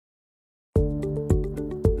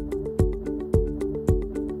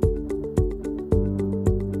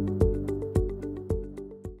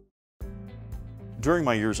During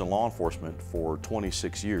my years in law enforcement for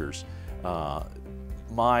 26 years,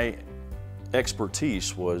 my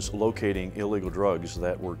expertise was locating illegal drugs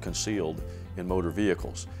that were concealed in motor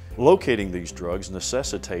vehicles. Locating these drugs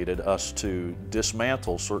necessitated us to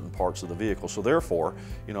dismantle certain parts of the vehicle. So therefore,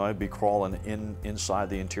 I'd be crawling inside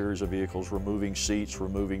the interiors of vehicles, removing seats,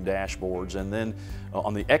 removing dashboards, and then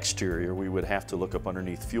on the exterior we would have to look up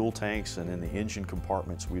underneath fuel tanks, and in the engine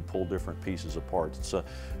compartments we'd pull different pieces apart. So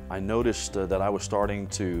I noticed that I was starting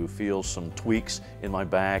to feel some tweaks in my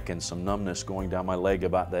back and some numbness going down my leg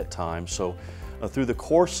about that time. So through the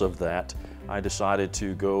course of that, I decided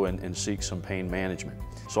to go and seek some pain management.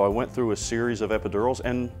 So I went through a series of epidurals,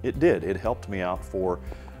 and it helped me out for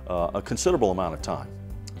a considerable amount of time.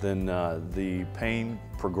 Then the pain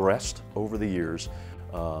progressed over the years.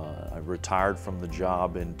 I retired from the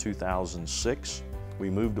job in 2006. We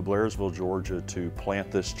moved to Blairsville, Georgia to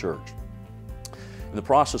plant this church. In the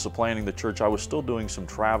process of planting the church, I was still doing some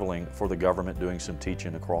traveling for the government, doing some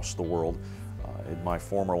teaching across the world in my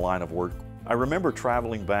former line of work. I remember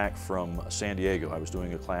traveling back from San Diego. I was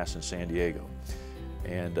doing a class in San Diego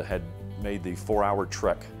and had made the 4-hour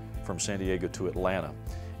trek from San Diego to Atlanta,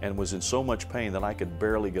 and was in so much pain that I could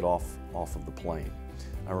barely get off of the plane.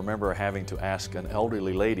 I remember having to ask an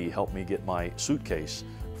elderly lady help me get my suitcase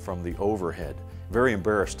from the overhead. Very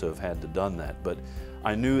embarrassed to have had to done that, but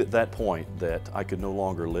I knew at that point that I could no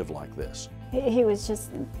longer live like this. He was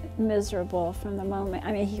just miserable from the moment.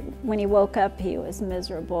 I mean, when he woke up, he was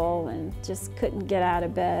miserable and just couldn't get out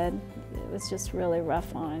of bed. It was just really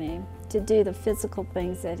rough on him. To do the physical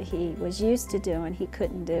things that he was used to doing, he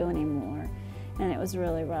couldn't do anymore, and it was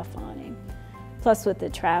really rough on him. Plus, with the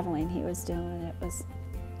traveling he was doing,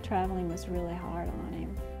 traveling was really hard on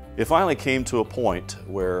him. It finally came to a point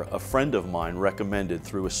where a friend of mine recommended,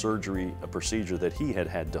 through a procedure that he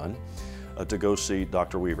had done, to go see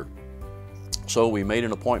Dr. Weaver. So we made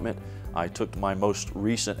an appointment. I took my most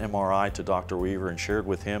recent MRI to Dr. Weaver and shared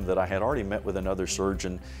with him that I had already met with another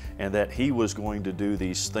surgeon and that he was going to do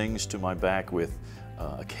these things to my back with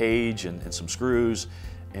a cage and some screws,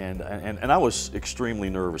 and I was extremely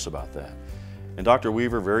nervous about that. And Dr.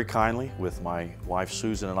 Weaver very kindly, with my wife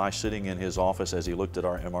Susan and I sitting in his office as he looked at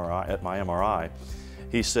my MRI,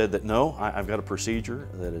 he said that no, I've got a procedure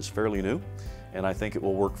that is fairly new and I think it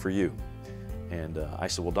will work for you. And I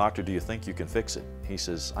said, well, doctor, do you think you can fix it? He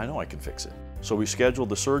says, I know I can fix it. So we scheduled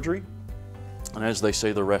the surgery, and as they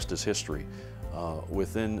say, the rest is history.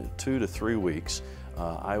 Within 2 to 3 weeks,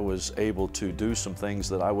 I was able to do some things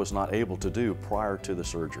that I was not able to do prior to the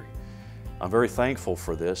surgery. I'm very thankful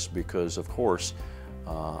for this because, of course,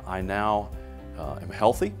 I now am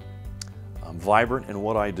healthy, I'm vibrant in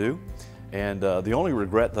what I do, and the only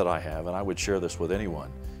regret that I have, and I would share this with anyone,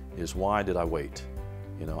 is why did I wait?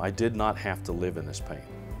 I did not have to live in this pain.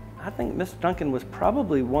 I think Mr. Duncan was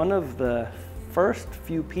probably one of the first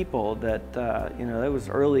few people that, that was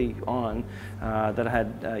early on that I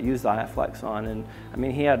had used the IFlex on, and I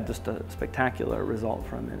mean, he had just a spectacular result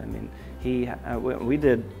from it. I mean, we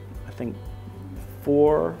did, I think,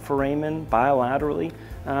 4 foramen bilaterally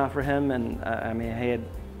for him, and I mean, he had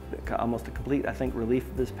almost a complete, I think, relief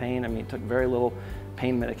of this pain. I mean, it took very little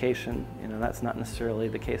pain medication. That's not necessarily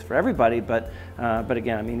the case for everybody, but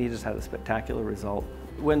again, I mean, he just had a spectacular result.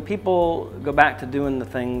 When people go back to doing the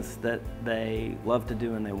things that they love to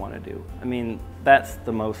do and they want to do, I mean, that's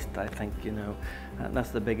the most, I think, that's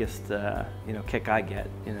the biggest, kick I get,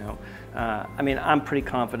 I mean, I'm pretty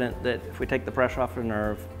confident that if we take the pressure off the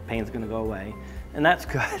nerve, pain's going to go away, and that's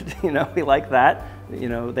good. We like that.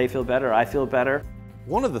 They feel better, I feel better.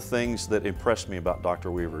 One of the things that impressed me about Dr.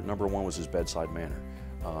 Weaver, number one, was his bedside manner.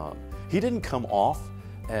 He didn't come off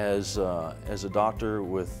as a doctor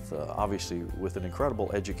with, obviously, with an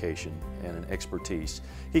incredible education and an expertise.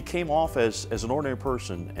 He came off as an ordinary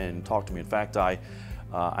person and talked to me. In fact, I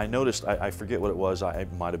noticed, I forget what it was,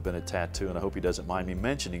 it might have been a tattoo, and I hope he doesn't mind me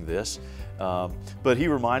mentioning this, but he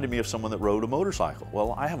reminded me of someone that rode a motorcycle.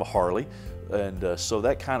 Well, I have a Harley, and so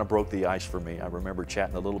that kind of broke the ice for me. I remember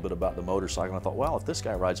chatting a little bit about the motorcycle, and I thought, well, if this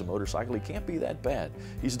guy rides a motorcycle, he can't be that bad.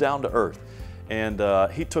 He's down to earth. And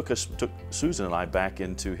he took Susan and I back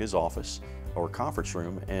into his office or conference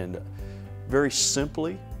room and very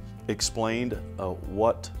simply explained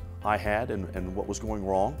what I had and what was going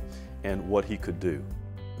wrong and what he could do.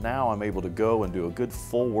 Now I'm able to go and do a good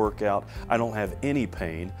full workout. I don't have any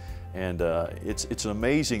pain, and it's an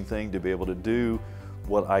amazing thing to be able to do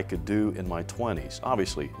what I could do in my 20s.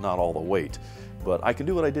 Obviously not all the weight, but I can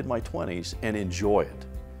do what I did in my 20s and enjoy it.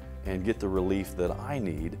 and get the relief that I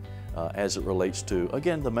need as it relates to,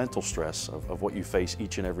 again, the mental stress of what you face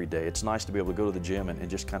each and every day. It's nice to be able to go to the gym and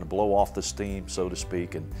just kind of blow off the steam, so to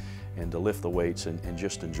speak, and to lift the weights and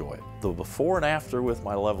just enjoy it. The before and after with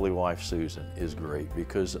my lovely wife Susan is great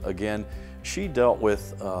because, again, she dealt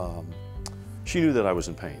with, she knew that I was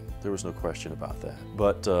in pain. There was no question about that.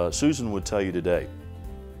 But Susan would tell you today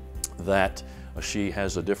that she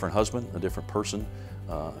has a different husband, a different person,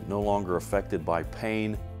 no longer affected by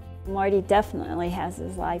pain. Marty definitely has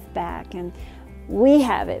his life back, and we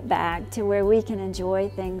have it back to where we can enjoy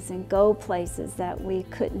things and go places that we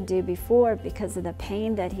couldn't do before because of the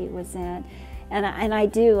pain that he was in. And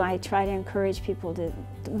I try to encourage people to,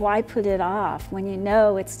 why put it off when you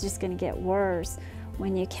know it's just going to get worse,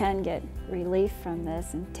 when you can get relief from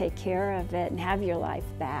this and take care of it and have your life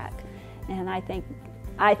back. And I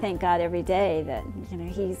thank God every day that, you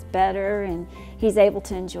know, he's better and he's able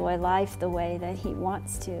to enjoy life the way that he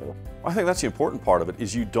wants to. I think that's the important part of it,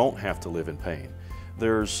 is you don't have to live in pain.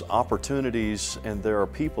 There's opportunities and there are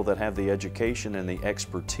people that have the education and the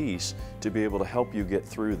expertise to be able to help you get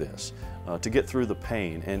through this, to get through the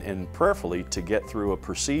pain, and prayerfully to get through a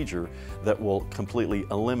procedure that will completely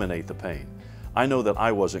eliminate the pain. I know that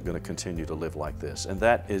I wasn't going to continue to live like this, and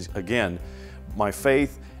that is, again, my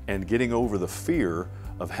faith and getting over the fear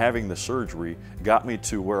of having the surgery got me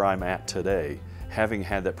to where I'm at today, having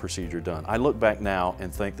had that procedure done. I look back now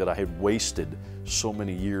and think that I had wasted so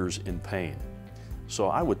many years in pain. So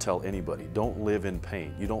I would tell anybody, don't live in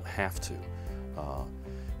pain. You don't have to.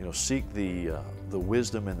 You know, seek the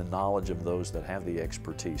wisdom and the knowledge of those that have the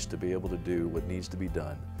expertise to be able to do what needs to be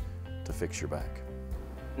done to fix your back.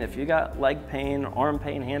 If you got leg pain, arm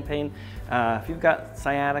pain, hand pain, if you've got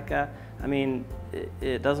sciatica, I mean,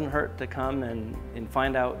 it doesn't hurt to come and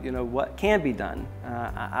find out, you know, what can be done.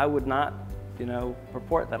 I would not, you know,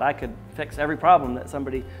 purport that I could fix every problem that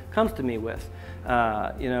somebody comes to me with,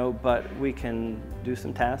 you know, but we can do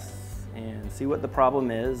some tests and see what the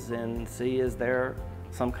problem is and see, is there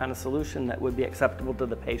some kind of solution that would be acceptable to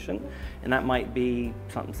the patient. And that might be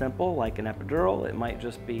something simple like an epidural. It might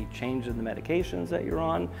just be changing the medications that you're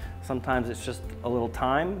on. Sometimes it's just a little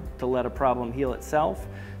time to let a problem heal itself.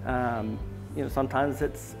 You know, sometimes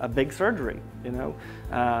it's a big surgery, you know,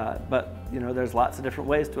 but you know, there's lots of different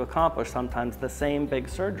ways to accomplish sometimes the same big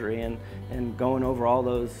surgery, and going over all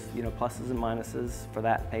those, you know, pluses and minuses for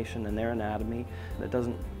that patient and their anatomy. It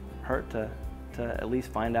doesn't hurt to at least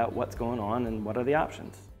find out what's going on and what are the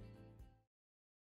options.